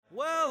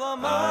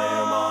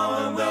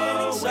on the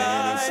winning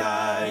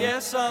side.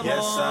 Yes, I'm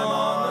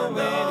on the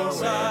winning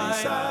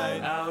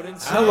side.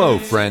 Hello,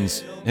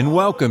 friends, and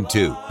welcome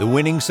to the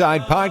Winning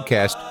Side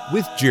Podcast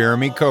with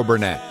Jeremy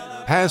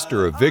Coburnett,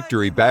 pastor of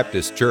Victory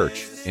Baptist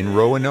Church in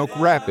Roanoke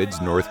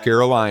Rapids, North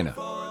Carolina.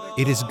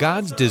 It is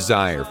God's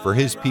desire for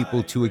His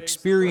people to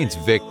experience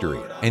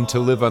victory and to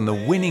live on the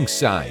winning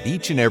side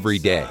each and every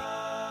day.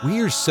 We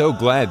are so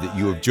glad that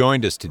you have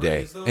joined us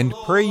today and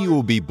pray you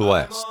will be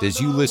blessed as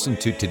you listen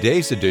to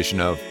today's edition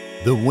of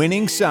The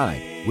Winning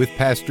Side with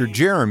Pastor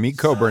Jeremy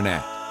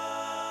Coburnett.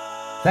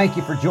 Thank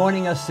you for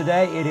joining us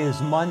today. It is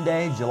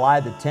Monday, July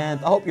the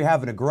 10th. I hope you're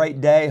having a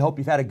great day. Hope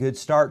you've had a good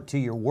start to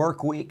your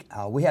work week.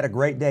 We had a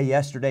great day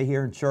yesterday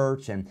here in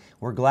church, and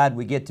we're glad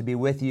we get to be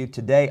with you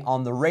today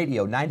on the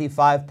radio,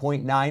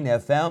 95.9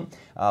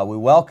 FM. We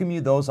welcome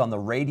you, those on the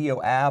radio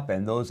app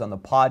and those on the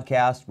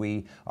podcast.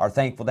 We are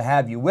thankful to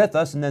have you with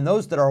us. And then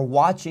those that are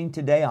watching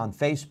today on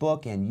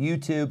Facebook and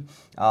YouTube,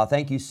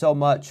 thank you so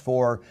much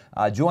for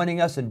joining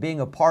us and being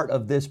a part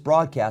of this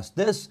broadcast.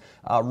 This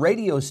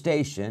radio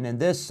station and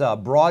this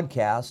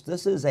broadcast,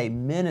 this is a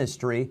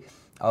ministry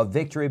of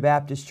Victory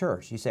Baptist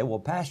Church. You say, well,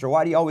 Pastor,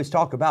 why do you always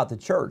talk about the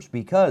church?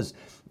 Because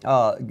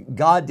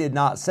God did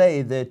not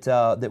say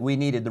that we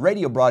needed the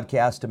radio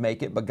broadcast to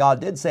make it, but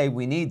God did say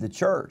we need the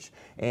church,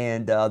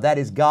 and that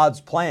is God's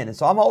plan. And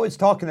so I'm always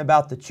talking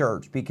about the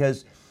church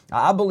because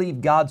I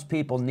believe God's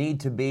people need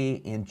to be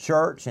in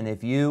church, and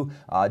if you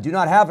do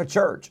not have a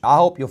church, I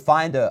hope you'll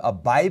find a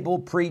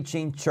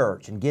Bible-preaching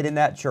church and get in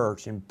that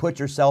church and put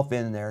yourself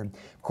in there.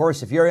 Of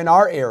course, if you're in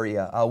our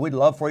area, we'd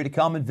love for you to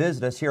come and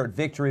visit us here at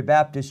Victory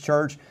Baptist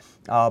Church.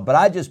 But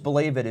I just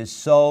believe it is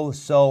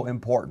so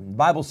important. The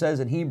Bible says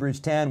in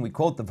Hebrews 10, we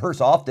quote the verse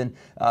often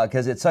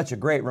because it's such a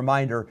great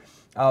reminder,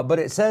 but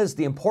it says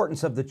the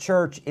importance of the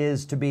church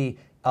is to be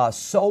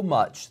so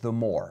much the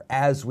more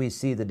as we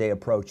see the day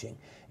approaching.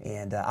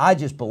 And I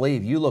just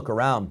believe you look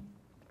around,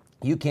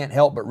 you can't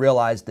help but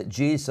realize that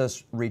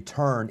Jesus'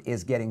 return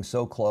is getting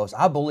so close.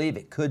 I believe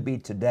it could be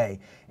today.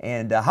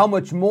 And how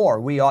much more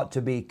we ought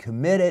to be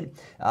committed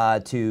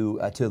to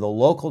the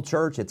local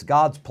church. It's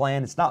God's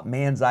plan. It's not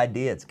man's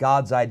idea. It's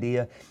God's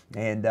idea.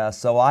 And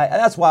so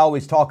that's why I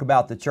always talk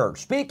about the church.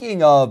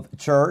 Speaking of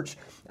church,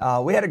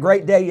 we had a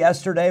great day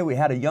yesterday. We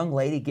had a young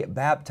lady get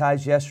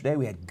baptized yesterday.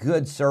 We had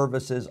good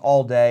services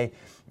all day.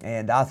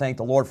 And I thank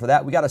the Lord for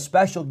that. We got a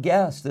special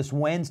guest this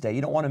Wednesday.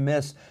 You don't want to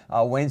miss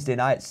Wednesday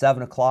night at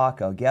 7 o'clock.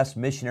 A guest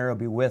missionary will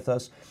be with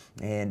us.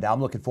 And I'm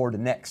looking forward to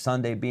next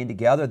Sunday being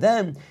together.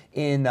 Then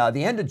in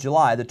the end of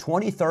July, the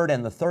 23rd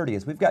and the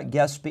 30th, we've got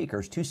guest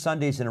speakers 2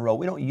 Sundays in a row.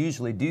 We don't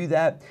usually do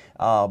that,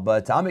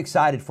 but I'm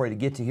excited for you to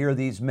get to hear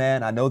these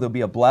men. I know there'll be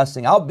a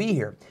blessing. I'll be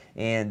here,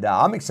 and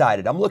I'm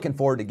excited. I'm looking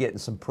forward to getting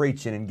some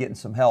preaching and getting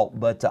some help,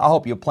 but I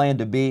hope you plan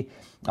to be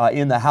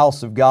in the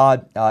house of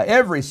God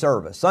every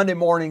service, Sunday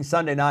morning,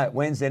 Sunday night,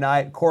 Wednesday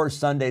night, of course,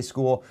 Sunday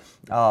school,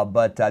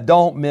 but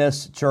don't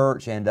miss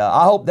church. And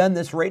I hope then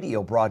this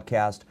radio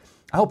broadcast,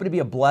 I hope it to be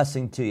a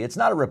blessing to you. It's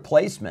not a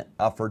replacement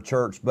for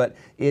church, but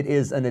it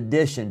is an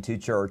addition to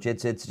church.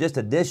 It's just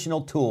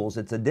additional tools.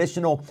 It's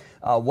additional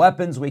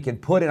weapons we can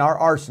put in our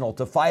arsenal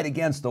to fight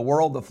against the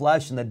world, the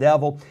flesh, and the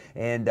devil.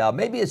 And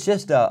maybe it's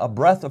just a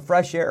breath of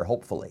fresh air,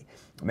 hopefully.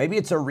 Maybe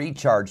it's a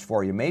recharge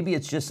for you. Maybe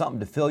it's just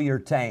something to fill your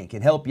tank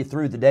and help you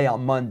through the day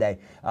on Monday,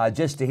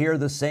 just to hear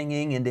the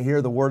singing and to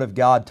hear the Word of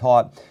God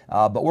taught.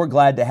 But we're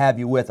glad to have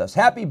you with us.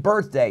 Happy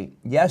birthday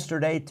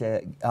yesterday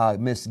to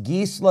Miss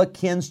Gisela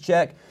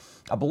Kinschek.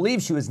 I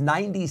believe she was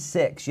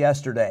 96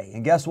 yesterday.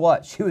 And guess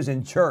what? She was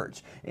in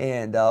church.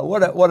 And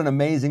what an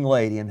amazing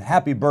lady. And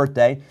happy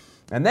birthday.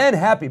 And then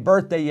happy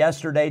birthday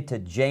yesterday to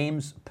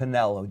James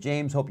Pinello.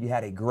 James, hope you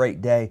had a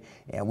great day,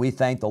 and we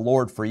thank the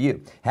Lord for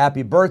you.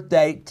 Happy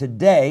birthday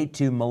today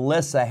to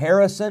Melissa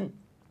Harrison,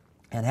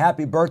 and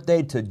happy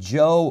birthday to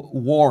Joe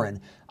Warren.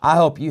 I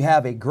hope you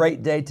have a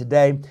great day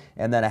today,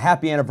 and then a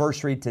happy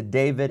anniversary to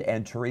David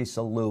and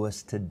Teresa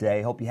Lewis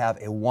today. Hope you have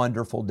a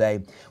wonderful day.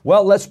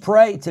 Well, let's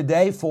pray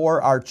today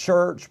for our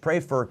church. Pray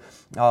for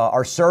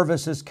our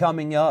services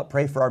coming up.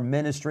 Pray for our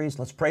ministries.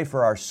 Let's pray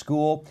for our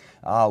school.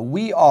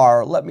 We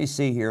are, let me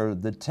see here,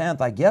 the 10th.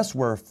 I guess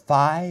we're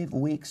 5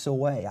 weeks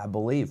away, I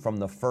believe, from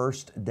the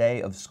first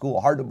day of school.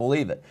 Hard to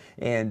believe it.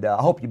 And I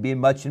hope you be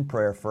much in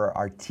prayer for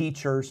our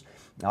teachers,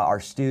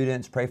 our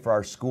students. Pray for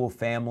our school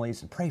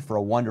families, and pray for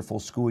a wonderful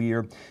school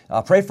year.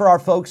 Pray for our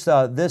folks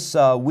this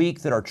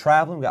week that are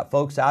traveling. We've got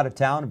folks out of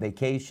town on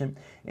vacation,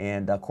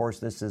 and of course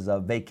this is a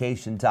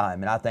vacation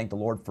time, and I thank the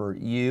Lord for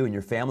you and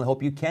your family.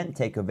 Hope you can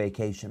take a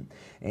vacation.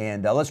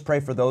 And let's pray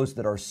for those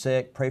that are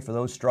sick. Pray for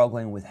those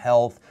struggling with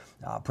health.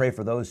 Pray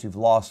for those who've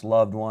lost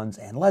loved ones,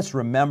 and let's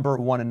remember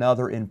one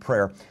another in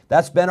prayer.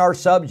 That's been our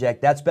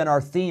subject. That's been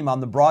our theme on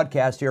the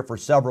broadcast here for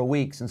several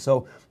weeks. And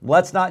so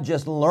let's not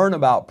just learn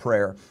about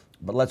prayer,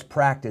 but let's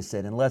practice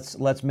it, and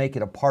let's make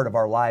it a part of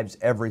our lives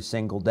every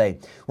single day.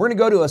 We're going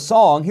to go to a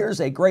song.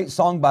 Here's a great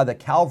song by the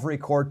Calvary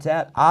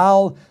Quartet,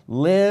 I'll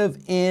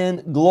Live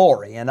in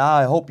Glory. And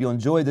I hope you'll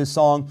enjoy this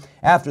song.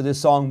 After this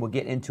song, we'll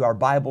get into our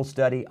Bible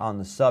study on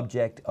the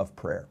subject of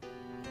prayer.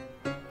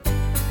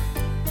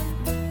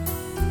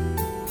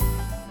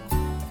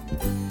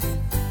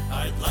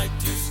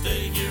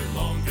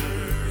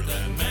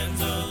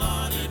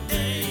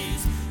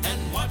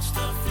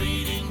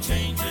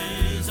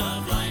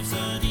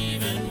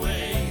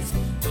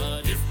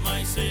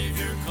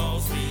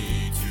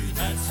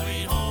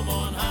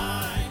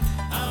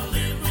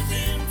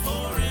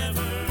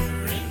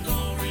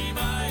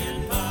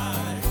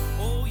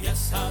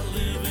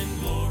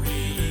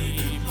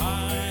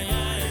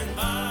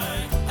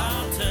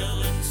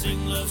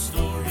 the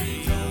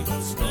story. Tell the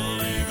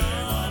story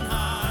there on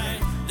high.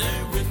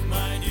 There with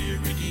my dear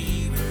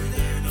Redeemer,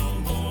 there no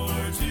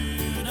more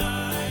to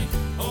die.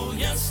 Oh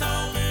yes,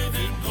 I'll live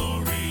in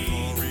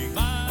glory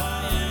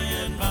by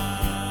and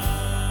by.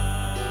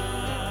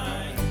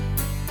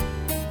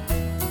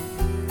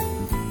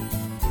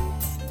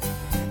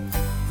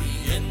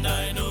 The end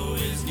I know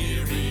is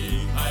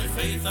nearing. By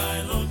faith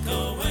I look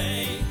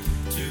away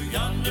to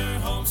yonder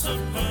home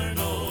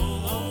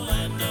supernal, oh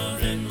land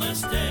of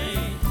endless day.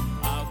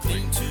 I'll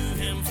cling to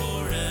him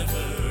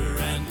forever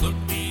and look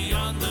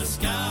beyond the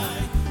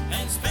sky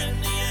and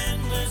spend the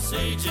endless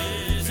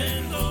ages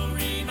in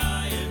glory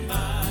by and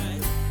by.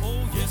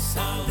 Oh yes,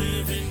 I'll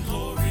live in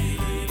glory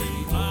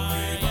by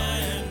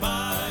and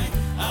by.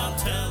 I'll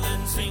tell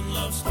and sing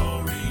love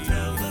story.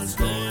 Tell the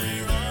story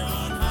there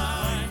on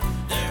high.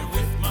 There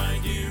with my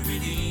dear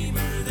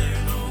Redeemer,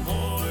 there no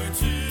more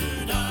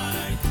to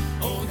die.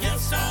 Oh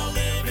yes, I'll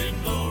live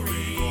in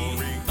glory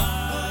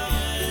by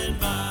and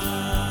by.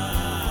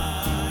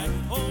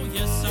 Oh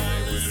yes,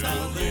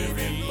 I'll live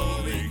in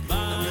glory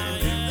by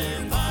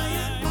and by.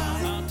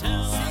 I'll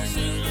tell and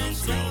sing love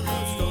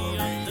story.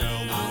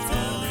 I'll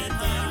tell it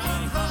there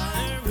on high.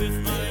 There with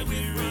my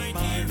dear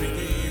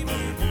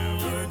Redeemer,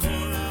 never to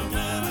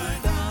die.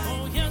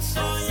 Oh yes,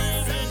 I'll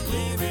live in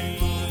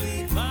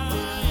glory by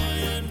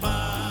and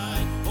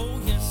by. Oh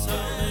yes,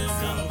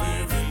 I'll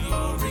live in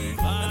glory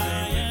by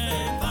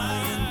and by.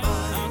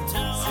 I'll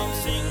tell and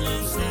sing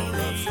love story.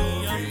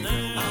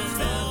 I'll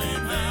tell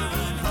it there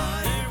on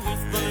high. There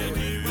with my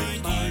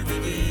dear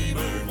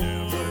Redeemer,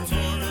 never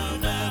to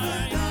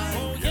die.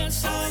 Oh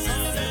yes, I'll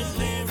live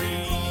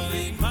in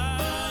glory by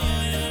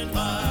and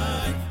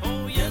by.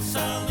 Oh yes,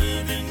 I'll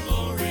live in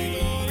glory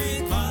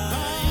by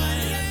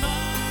and by.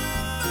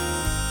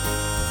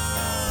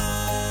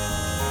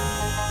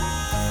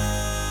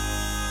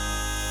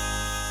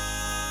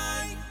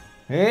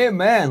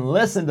 Amen.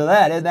 Listen to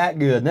that. Isn't that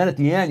good? And then at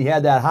the end, you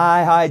had that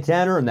high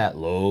tenor and that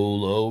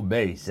low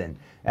bass. And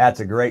that's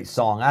a great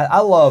song. I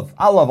love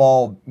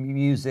all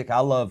music.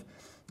 I love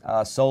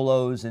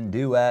solos and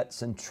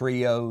duets and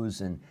trios.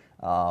 And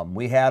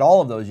we had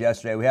all of those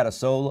yesterday. We had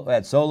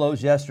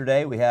solos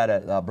yesterday. We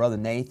had Brother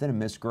Nathan and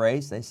Miss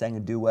Grace. They sang a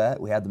duet.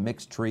 We had the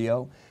mixed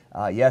trio.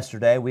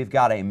 Yesterday, we've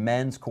got a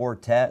men's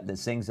quartet that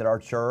sings at our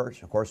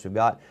church. Of course, we've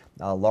got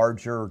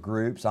larger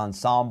groups,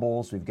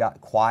 ensembles. We've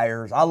got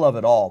choirs. I love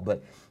it all,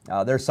 but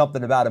there's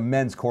something about a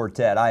men's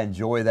quartet. I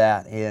enjoy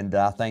that, and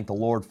I thank the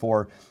Lord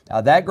for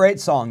that great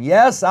song,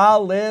 Yes,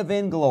 I'll Live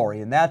in Glory.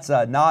 And that's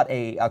not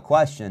a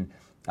question.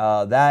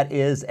 That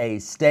is a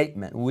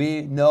statement.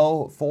 We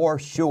know for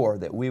sure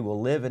that we will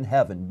live in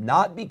heaven,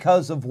 not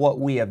because of what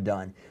we have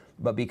done,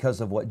 but because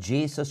of what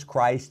Jesus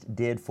Christ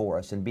did for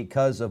us and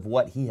because of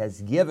what He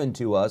has given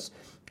to us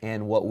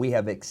and what we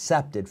have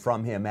accepted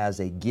from Him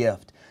as a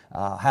gift.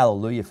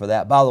 Hallelujah for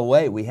that. By the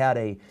way, we had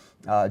a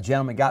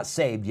gentleman got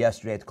saved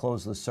yesterday at the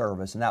close of the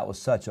service, and that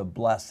was such a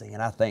blessing,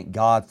 and I thank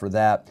God for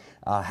that.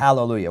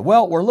 Hallelujah.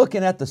 Well, we're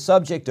looking at the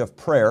subject of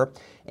prayer,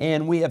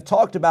 and we have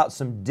talked about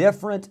some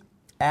different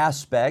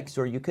aspects,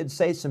 or you could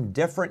say some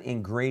different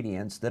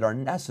ingredients that are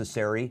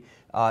necessary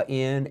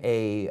in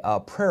a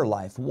prayer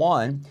life.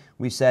 One,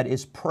 we said,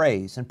 is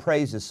praise, and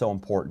praise is so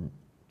important.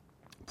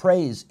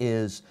 Praise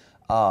is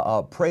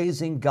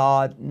praising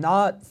God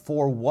not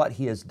for what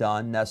He has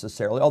done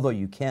necessarily, although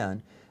you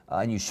can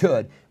and you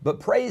should,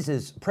 but praise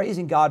is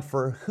praising God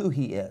for who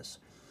He is.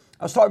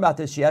 I was talking about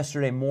this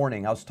yesterday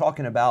morning. I was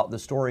talking about the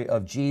story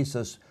of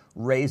Jesus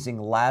raising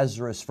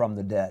Lazarus from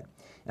the dead.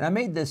 And I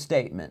made this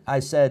statement. I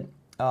said,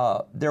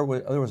 there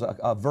was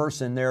a verse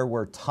in there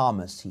where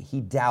Thomas,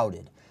 he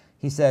doubted.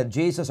 He said,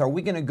 Jesus, are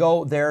we going to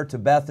go there to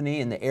Bethany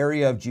in the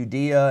area of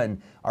Judea,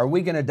 and are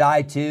we going to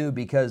die too?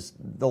 Because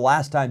the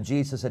last time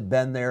Jesus had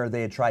been there,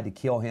 they had tried to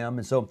kill Him.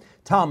 And so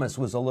Thomas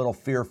was a little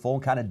fearful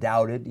and kind of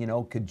doubted,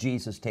 could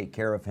Jesus take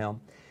care of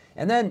him?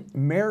 And then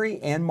Mary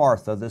and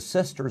Martha, the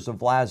sisters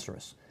of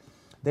Lazarus,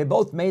 they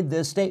both made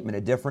this statement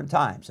at different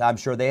times. I'm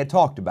sure they had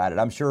talked about it.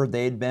 I'm sure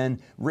they had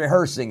been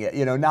rehearsing it,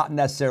 not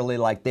necessarily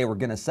like they were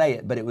going to say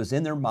it, but it was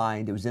in their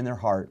mind, it was in their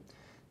heart.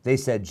 They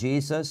said,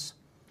 Jesus,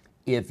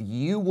 if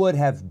you would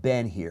have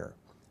been here,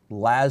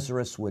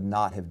 Lazarus would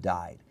not have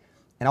died.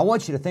 And I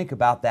want you to think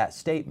about that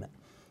statement.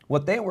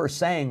 What they were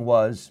saying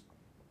was,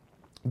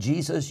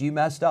 Jesus, you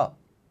messed up.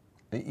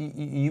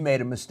 You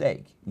made a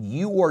mistake.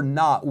 You were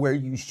not where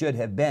you should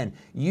have been.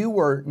 You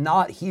were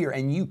not here,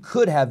 and you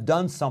could have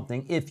done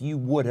something if you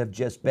would have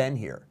just been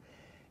here.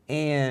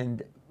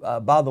 And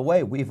by the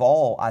way, we've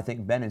all, I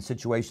think, been in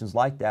situations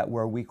like that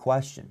where we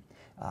question,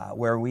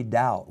 where we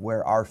doubt,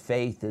 where our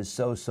faith is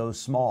so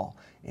small.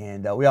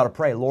 And we ought to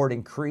pray, Lord,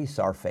 increase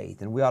our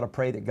faith. And we ought to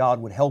pray that God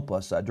would help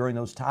us during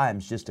those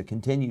times just to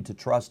continue to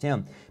trust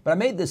Him. But I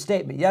made this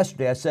statement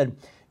yesterday. I said,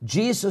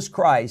 Jesus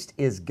Christ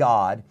is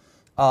God,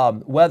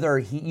 whether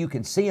you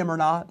can see Him or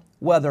not,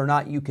 whether or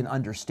not you can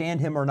understand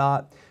Him or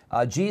not.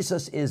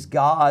 Jesus is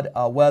God,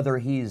 whether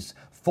He's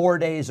 4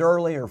 days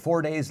early or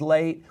 4 days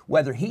late,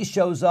 whether He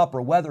shows up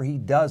or whether He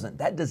doesn't.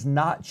 That does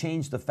not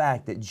change the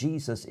fact that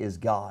Jesus is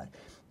God.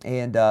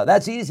 And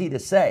that's easy to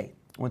say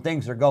when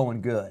things are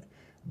going good.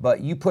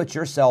 But you put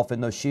yourself in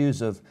those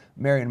shoes of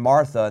Mary and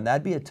Martha, and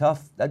that'd be a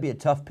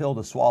tough pill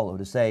to swallow,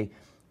 to say,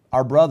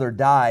 our brother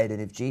died,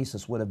 and if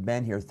Jesus would have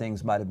been here,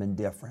 things might have been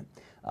different.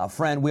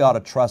 Friend, we ought to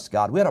trust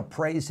God. We ought to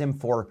praise Him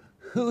for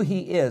who He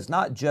is,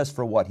 not just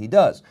for what He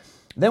does.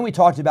 Then we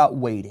talked about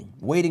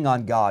waiting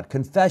on God,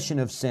 confession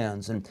of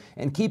sins,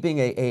 and keeping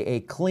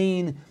a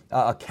clean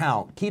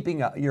account,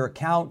 keeping your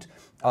account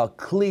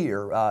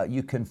clear.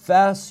 You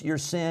confess your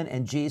sin,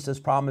 and Jesus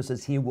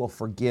promises He will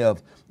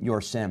forgive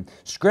your sin.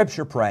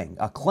 Scripture praying,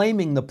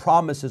 claiming the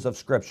promises of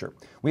Scripture.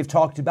 We've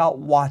talked about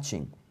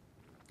watching.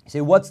 You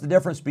say, what's the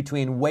difference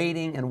between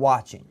waiting and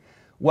watching?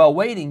 Well,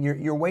 waiting,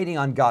 you're waiting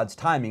on God's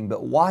timing,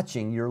 but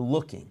watching, you're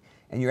looking.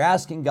 And you're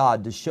asking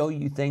God to show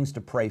you things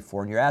to pray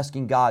for, and you're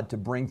asking God to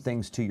bring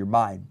things to your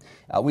mind.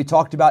 We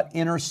talked about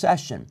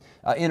intercession.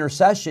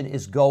 Intercession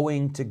is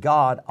going to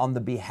God on the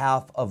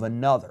behalf of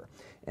another.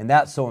 And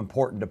that's so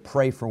important, to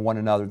pray for one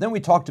another. Then we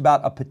talked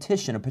about a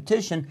petition. A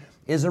petition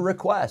is a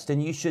request,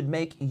 and you should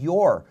make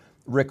your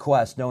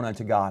request known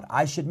unto God.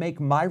 I should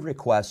make my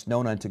request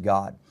known unto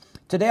God.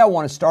 Today I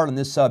want to start on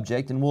this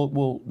subject, and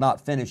we'll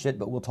not finish it,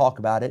 but we'll talk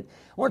about it.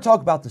 I want to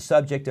talk about the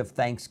subject of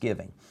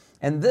thanksgiving.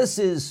 And this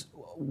is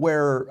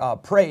where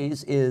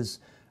praise is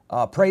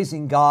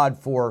praising God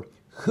for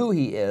who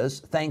He is.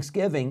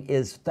 Thanksgiving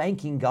is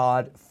thanking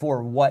God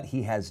for what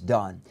He has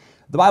done.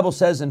 The Bible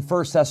says in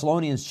 1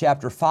 Thessalonians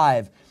chapter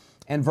 5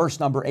 and verse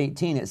number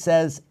 18, it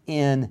says,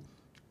 in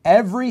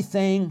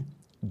everything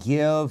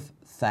give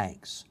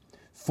thanks,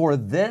 for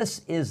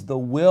this is the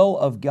will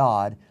of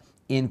God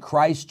in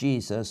Christ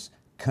Jesus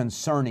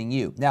concerning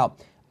you. Now,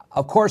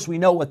 of course, we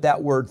know what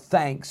that word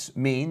thanks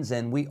means,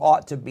 and we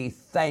ought to be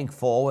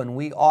thankful, and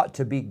we ought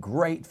to be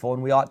grateful,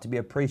 and we ought to be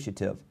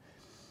appreciative.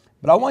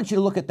 But I want you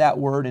to look at that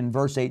word in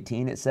verse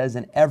 18. It says,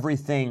 in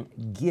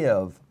everything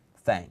give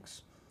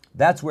thanks.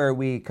 That's where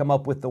we come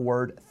up with the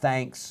word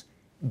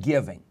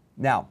thanksgiving.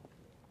 Now,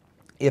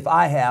 if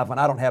I have, and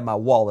I don't have my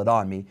wallet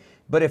on me,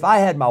 but if I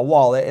had my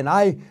wallet and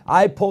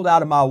I pulled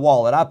out of my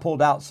wallet, I pulled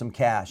out some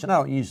cash, and I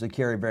don't usually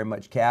carry very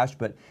much cash,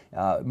 but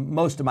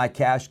most of my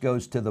cash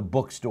goes to the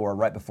bookstore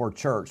right before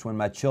church when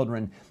my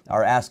children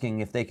are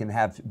asking if they can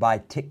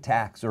buy Tic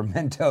Tacs or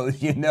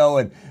Mentos,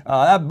 and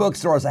that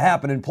bookstore is a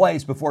happening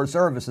place before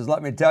services.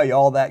 Let me tell you,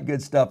 all that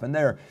good stuff in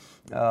there.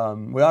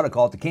 We ought to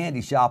call it the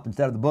candy shop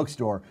instead of the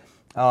bookstore.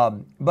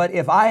 But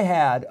if I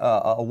had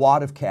a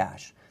wad of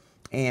cash,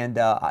 and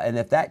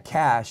if that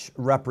cash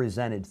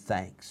represented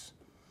thanks,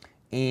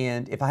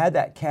 and if I had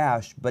that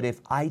cash, but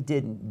if I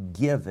didn't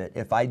give it,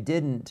 if I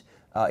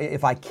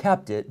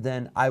kept it,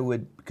 then I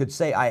could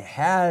say I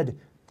had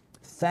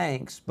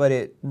thanks, but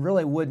it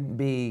really wouldn't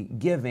be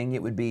giving,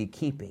 it would be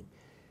keeping.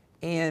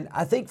 And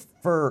I think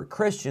for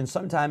Christians,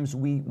 sometimes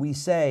we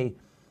say,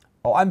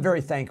 oh, I'm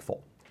very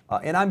thankful,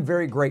 and I'm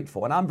very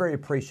grateful, and I'm very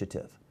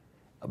appreciative.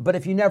 But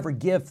if you never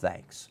give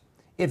thanks,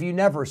 if you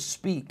never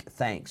speak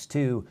thanks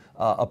to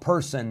a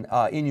person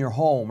in your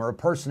home, or a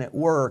person at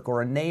work,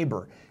 or a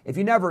neighbor, if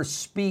you never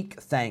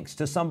speak thanks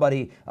to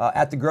somebody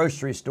at the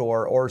grocery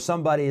store, or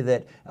somebody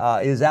that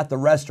is at the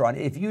restaurant,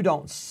 if you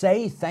don't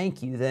say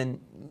thank you,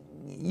 then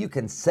you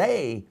can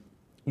say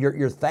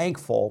you're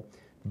thankful,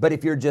 but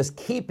if you're just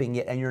keeping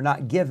it and you're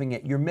not giving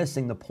it, you're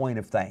missing the point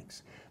of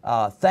thanks.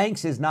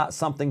 Thanks is not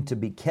something to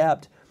be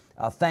kept.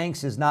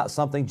 Thanks is not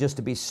something just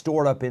to be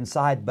stored up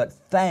inside, but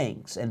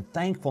thanks and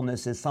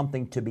thankfulness is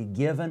something to be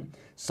given,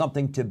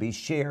 something to be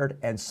shared,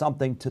 and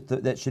something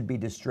that should be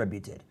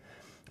distributed.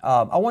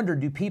 I wonder,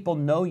 do people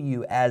know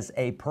you as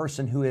a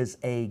person who is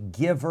a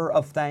giver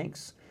of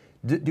thanks?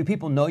 Do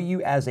people know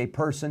you as a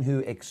person who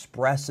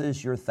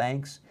expresses your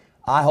thanks?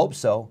 I hope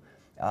so.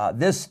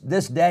 This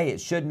day,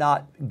 it should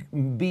not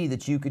be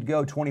that you could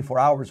go 24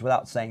 hours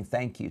without saying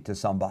thank you to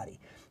somebody.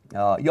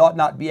 You ought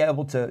not be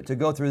able to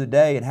go through the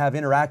day and have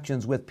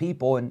interactions with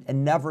people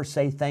and never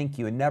say thank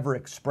you and never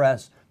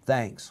express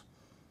thanks.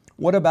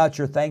 What about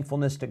your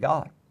thankfulness to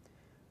God?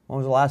 When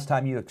was the last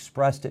time you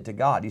expressed it to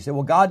God? You say,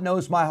 well, God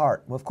knows my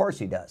heart. Well, of course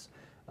He does.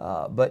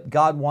 But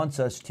God wants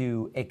us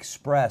to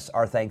express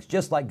our thanks.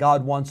 Just like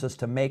God wants us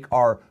to make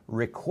our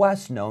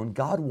requests known,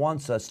 God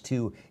wants us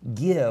to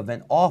give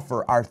and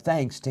offer our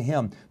thanks to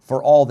Him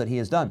for all that He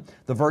has done.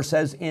 The verse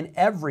says, in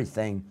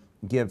everything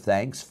give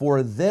thanks,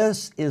 for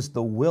this is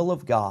the will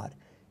of God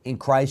in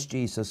Christ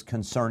Jesus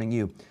concerning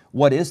you.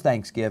 What is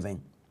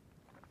thanksgiving?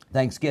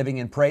 Thanksgiving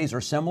and praise are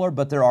similar,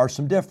 but there are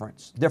some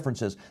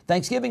differences.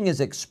 Thanksgiving is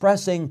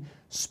expressing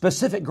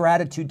specific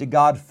gratitude to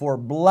God for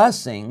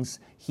blessings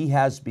He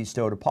has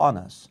bestowed upon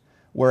us,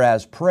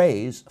 whereas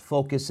praise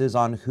focuses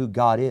on who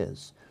God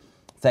is.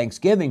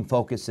 Thanksgiving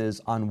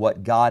focuses on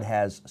what God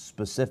has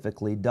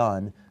specifically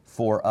done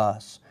for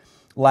us.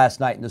 Last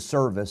night in the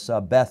service,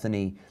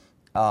 Bethany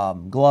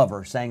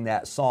Glover sang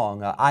that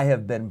song, I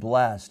have been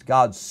blessed.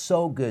 God's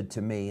so good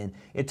to me. And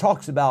it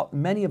talks about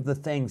many of the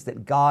things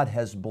that God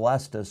has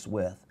blessed us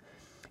with.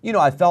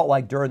 I felt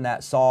like during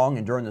that song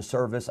and during the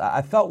service,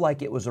 I felt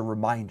like it was a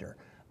reminder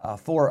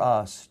for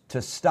us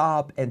to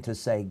stop and to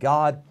say,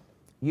 God,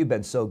 You've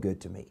been so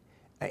good to me.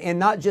 And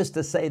not just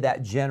to say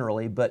that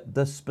generally, but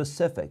the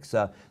specifics.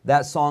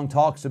 That song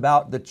talks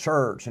about the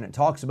church, and it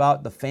talks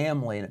about the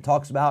family, and it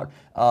talks about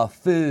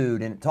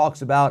food, and it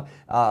talks about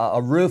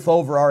a roof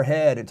over our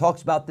head. It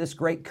talks about this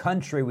great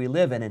country we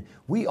live in, and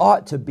we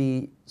ought to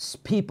be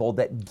people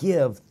that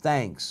give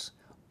thanks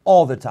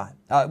all the time.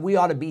 We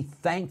ought to be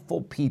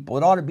thankful people.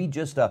 It ought to be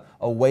just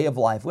a way of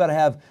life. We ought to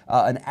have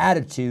an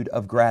attitude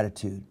of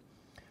gratitude.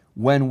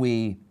 When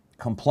we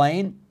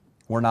complain,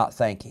 we're not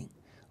thanking.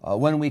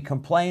 When we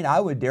complain, I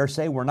would dare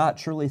say we're not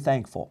truly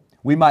thankful.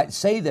 We might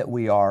say that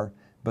we are,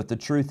 but the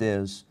truth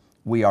is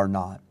we are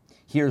not.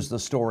 Here's the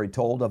story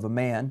told of a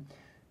man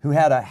who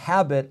had a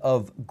habit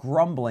of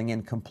grumbling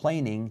and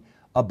complaining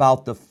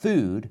about the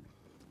food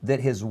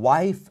that his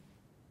wife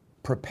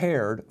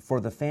prepared for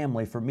the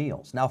family for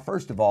meals. Now,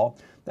 first of all,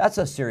 that's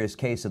a serious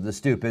case of the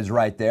stupids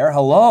right there.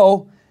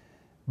 Hello?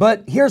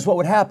 But here's what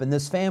would happen.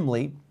 This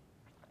family,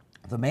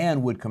 the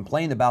man would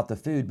complain about the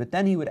food, but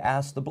then he would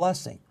ask the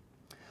blessing.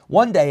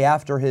 One day,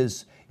 after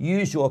his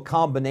usual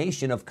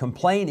combination of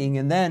complaining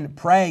and then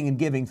praying and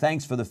giving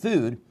thanks for the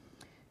food,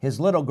 his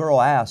little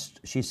girl asked,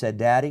 she said,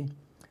 "Daddy,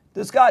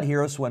 does God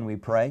hear us when we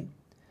pray?"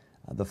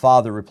 The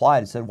father replied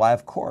and said, "Why,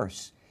 of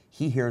course.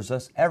 He hears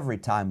us every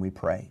time we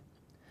pray."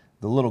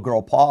 The little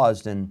girl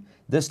paused, and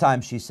this time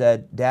she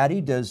said,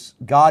 "Daddy, does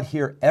God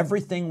hear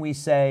everything we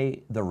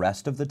say the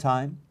rest of the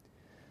time?"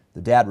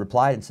 The dad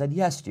replied and said,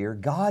 "Yes, dear,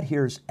 God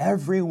hears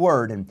every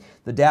word." And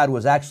the dad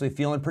was actually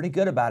feeling pretty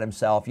good about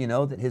himself,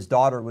 that his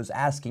daughter was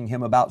asking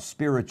him about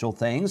spiritual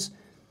things.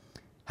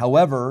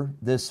 However,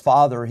 this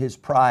father, his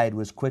pride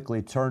was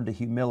quickly turned to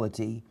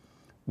humility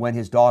when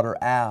his daughter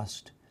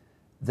asked,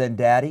 "Then,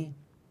 Daddy,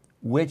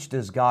 which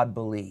does God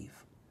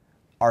believe?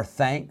 Our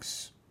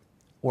thanks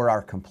or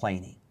our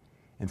complaining?"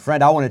 And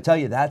friend, I want to tell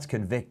you that's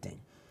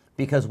convicting,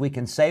 because we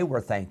can say we're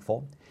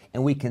thankful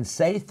and we can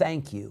say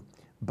thank you,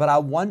 but I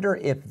wonder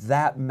if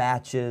that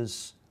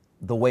matches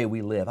the way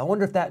we live. I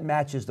wonder if that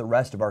matches the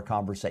rest of our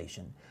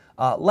conversation.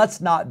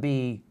 Let's not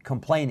be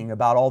complaining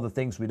about all the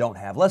things we don't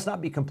have. Let's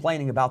not be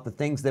complaining about the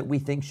things that we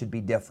think should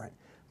be different.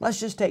 Let's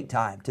just take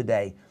time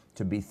today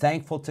to be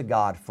thankful to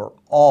God for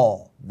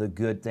all the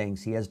good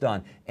things He has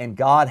done. And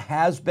God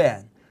has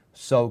been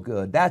so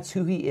good. That's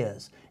who He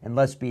is. And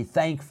let's be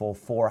thankful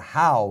for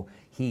how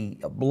He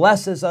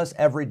blesses us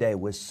every day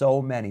with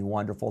so many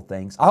wonderful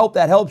things. I hope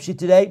that helps you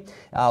today.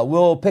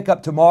 We'll pick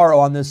up tomorrow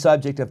on this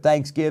subject of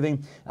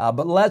Thanksgiving,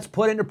 but let's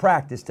put into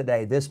practice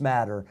today this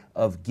matter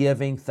of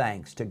giving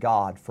thanks to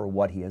God for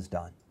what He has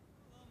done.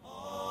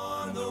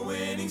 On the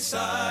winning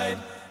side,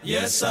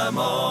 yes, I'm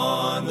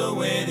on the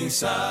winning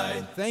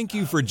side. Thank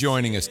you for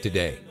joining us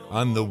today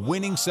on the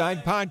Winning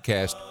Side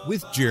Podcast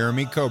with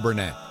Jeremy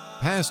Coburnett,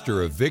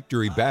 pastor of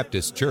Victory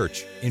Baptist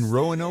Church in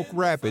Roanoke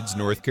Rapids,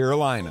 North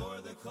Carolina.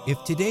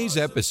 If today's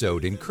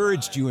episode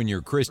encouraged you in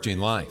your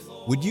Christian life,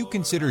 would you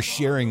consider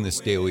sharing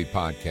this daily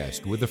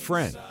podcast with a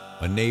friend,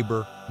 a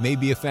neighbor,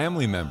 maybe a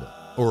family member,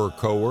 or a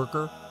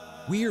coworker?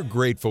 We are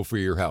grateful for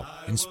your help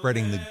in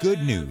spreading the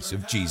good news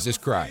of Jesus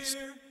Christ.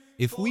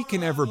 If we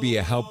can ever be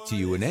a help to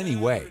you in any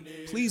way,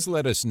 please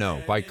let us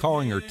know by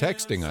calling or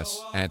texting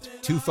us at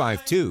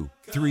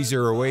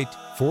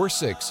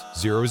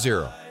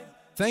 252-308-4600.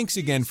 Thanks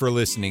again for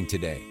listening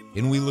today,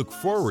 and we look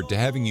forward to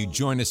having you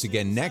join us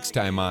again next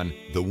time on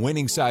the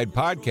Winning Side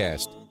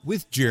Podcast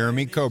with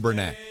Jeremy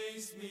Coburnett.